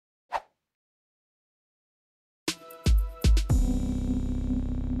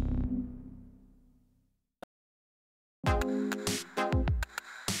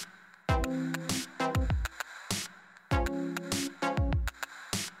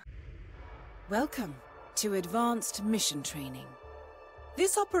Welcome to Advanced Mission Training.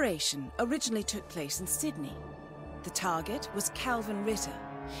 This operation originally took place in Sydney. The target was Calvin Ritter,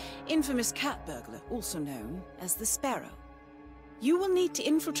 infamous cat burglar, also known as the Sparrow. You will need to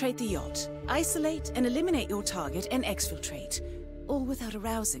infiltrate the yacht, isolate and eliminate your target, and exfiltrate, all without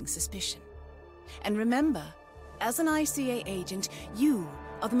arousing suspicion. And remember, as an ICA agent, you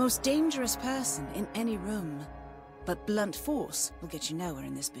are the most dangerous person in any room. But blunt force will get you nowhere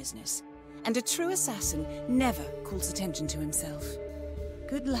in this business. And a true assassin never calls attention to himself.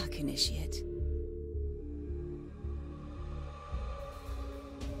 Good luck, Initiate.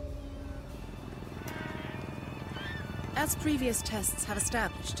 As previous tests have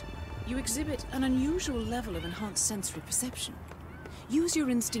established, you exhibit an unusual level of enhanced sensory perception. Use your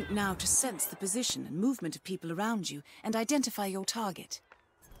instinct now to sense the position and movement of people around you and identify your target.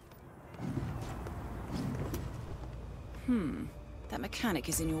 That mechanic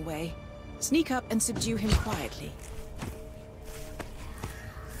is in your way. Sneak up and subdue him quietly.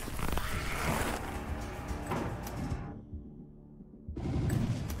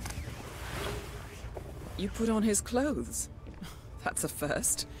 You put on his clothes. That's a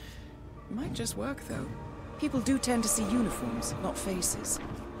first. Might just work, though. People do tend to see uniforms, not faces.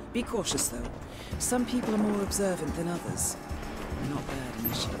 Be cautious, though. Some people are more observant than others. Not bad,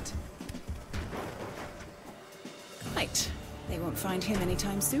 Initiate. Right. They won't find him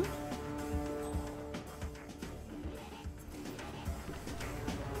anytime soon.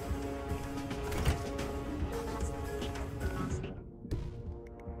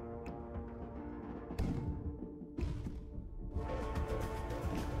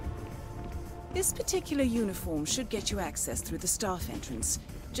 This particular uniform should get you access through the staff entrance.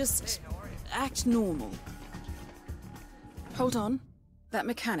 Just act normal. Hold on. That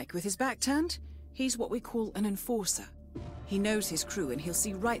mechanic with his back turned? He's what we call an enforcer. He knows his crew and he'll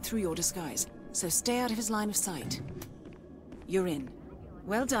see right through your disguise, so stay out of his line of sight. You're in.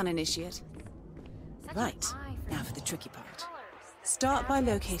 Well done, Initiate. Right, now for the tricky part. Start by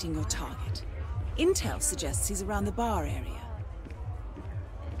locating your target. Intel suggests he's around the bar area.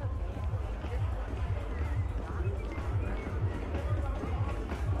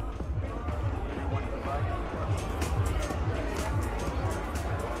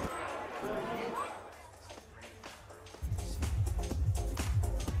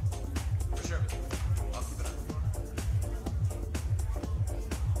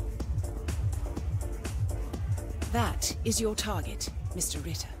 That is your target, Mr.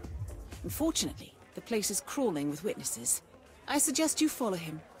 Ritter. Unfortunately, the place is crawling with witnesses. I suggest you follow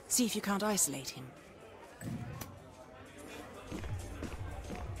him, see if you can't isolate him.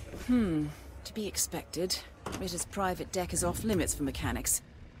 To be expected. Ritter's private deck is off limits for mechanics.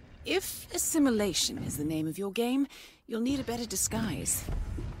 If assimilation is the name of your game, you'll need a better disguise.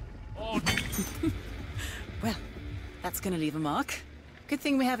 Well, that's gonna leave a mark. Good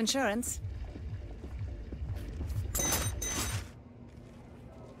thing we have insurance.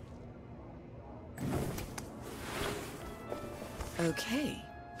 Okay.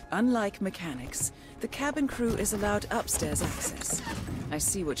 Unlike mechanics, the cabin crew is allowed upstairs access. I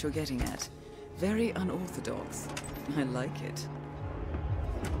see what you're getting at. Very unorthodox. I like it.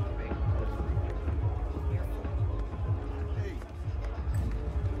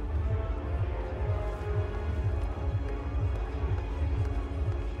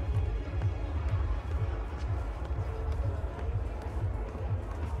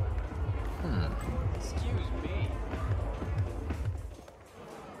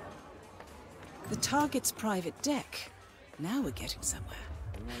 The target's private deck. Now we're getting somewhere.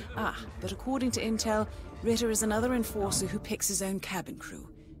 But according to Intel, Ritter is another enforcer who picks his own cabin crew.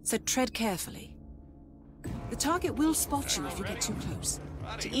 So tread carefully. The target will spot you if you get too close.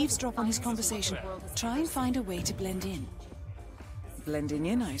 To eavesdrop on his conversation, try and find a way to blend in. Blending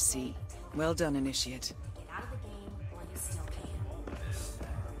in, I see. Well done, Initiate. Get out of the game while you still can.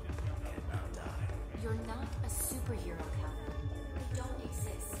 You're not a superhero, Calvin. They don't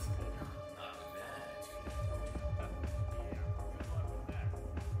exist.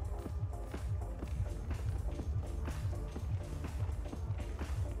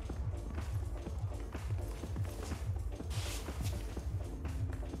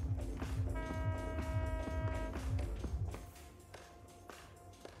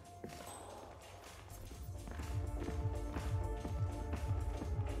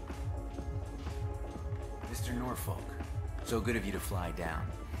 Mr. Norfolk, so good of you to fly down.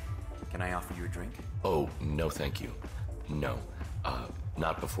 Can I offer you a drink? Oh, no thank you. No.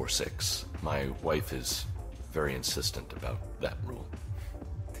 Not before 6. My wife is very insistent about that rule.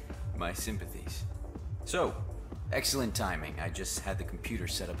 My sympathies. So, excellent timing. I just had the computer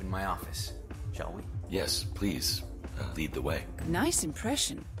set up in my office. shall we? Yes, please. Lead the way. Nice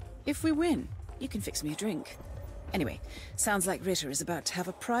impression. If we win, you can fix me a drink. Anyway, sounds like Ritter is about to have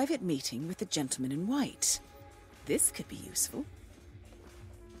a private meeting with the gentleman in white. This could be useful.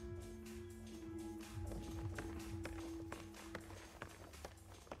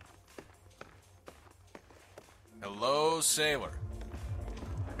 Hello, sailor.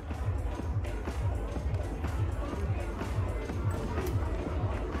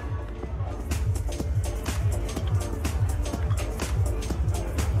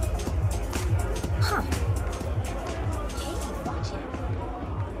 Huh. Hey, watch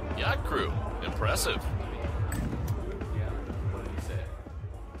it. Yacht crew. Impressive. Yeah, what did he say?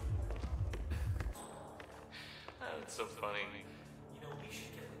 That's so funny.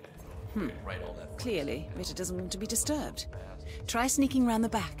 Right, all that. Clearly, Ritter doesn't want to be disturbed. Try sneaking round the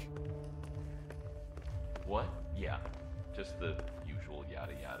back. What? Yeah. Just the usual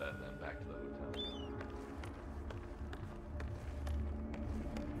yada yada and then back to the hotel.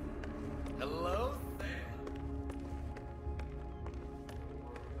 Hello there.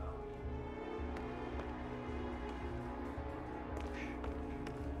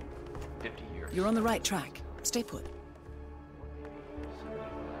 You're on the right track. Stay put.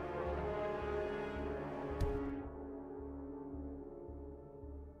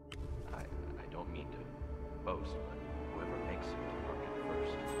 I don't mean to boast, but whoever makes it to market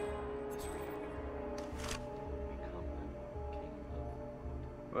first, this reactor, will become the king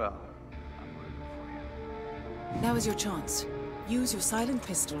of... Well, I'm rooting for you. Now is your chance. Use your silent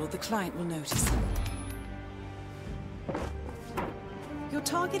pistol or the client will notice. Your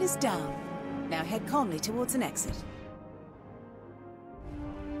target is down. Now head calmly towards an exit.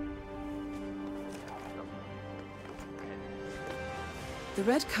 The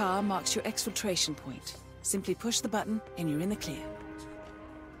red car marks your exfiltration point. Simply push the button and you're in the clear.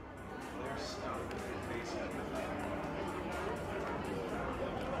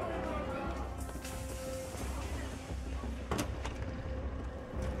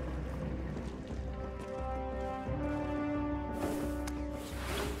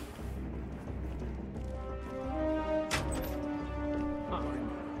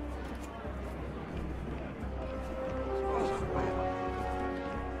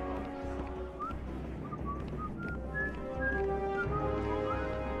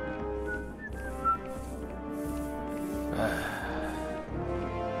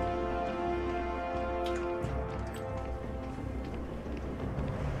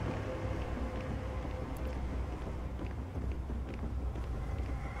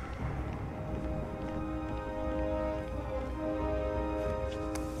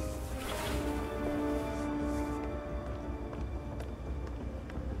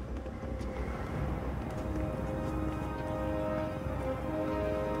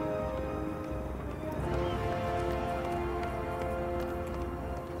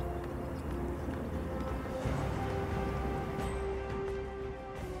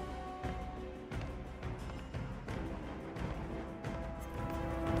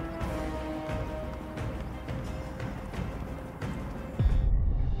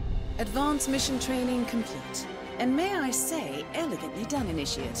 Advanced mission training complete. And may I say, elegantly done,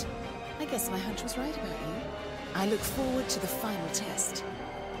 Initiate. I guess my hunch was right about you. I look forward to the final test.